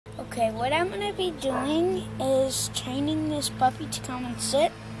Okay, what I'm going to be doing is training this puppy to come and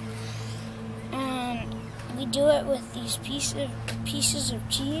sit. And we do it with these pieces of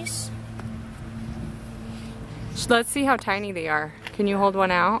cheese. Let's see how tiny they are. Can you hold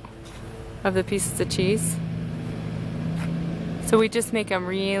one out of the pieces of cheese? So we just make them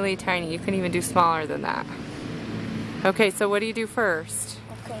really tiny. You can even do smaller than that. Okay, so what do you do first?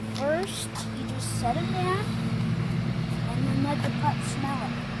 Okay, first you just set it down and then let the pup smell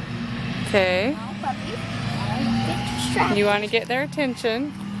it. Okay. Now, puppy, don't get distracted. You want to get their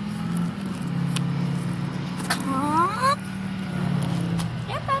attention. Come.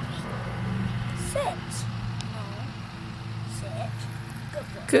 Yeah, puppy. Sit. No. Sit. Good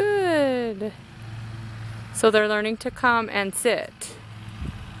boy. Good. So they're learning to come and sit.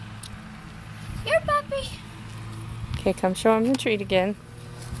 Here, puppy. Okay, come show them the treat again.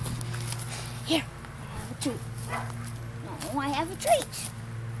 Here, I have a treat. No, I have a treat.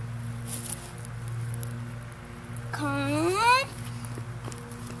 Come.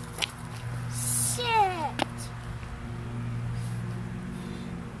 Sit.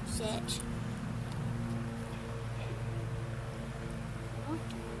 Sit.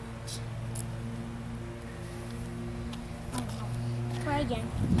 Try again.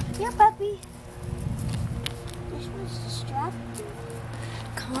 Here, puppy. This one's distracted.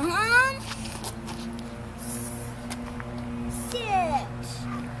 Come. Sit.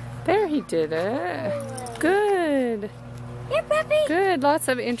 There, he did it. Good. Here, puppy. Good. Lots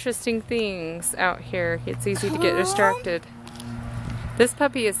of interesting things out here. It's easy to get distracted. This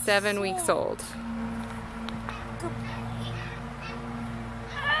puppy is 7 weeks old. Good boy.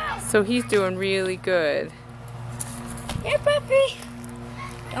 So he's doing really good. Here, puppy.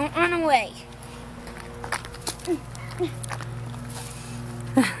 Don't run away.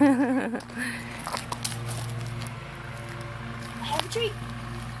 I have a treat.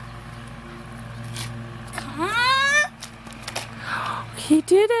 Come on. He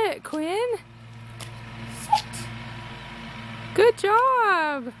did it, Quinn. Sit. Good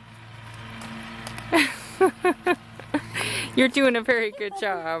job. You're doing a very good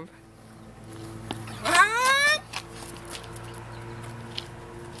job. Come on.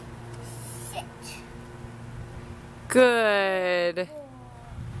 Sit. Good.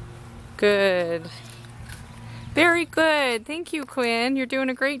 Good. Very good. Thank you, Quinn. You're doing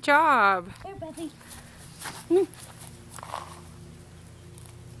a great job. Here, puppy.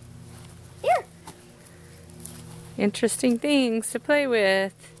 Here. Interesting things to play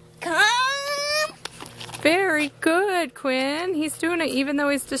with. Come. Very good, Quinn. He's doing it even though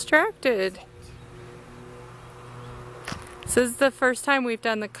he's distracted. So this is the first time we've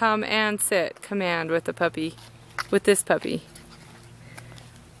done the come and sit command with the puppy, with this puppy.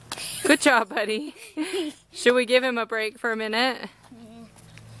 Good job, buddy. Should we give him a break for a minute?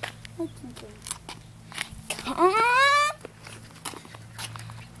 Come.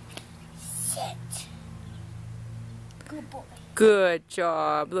 Sit. Good boy. Good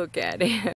job. Look at it.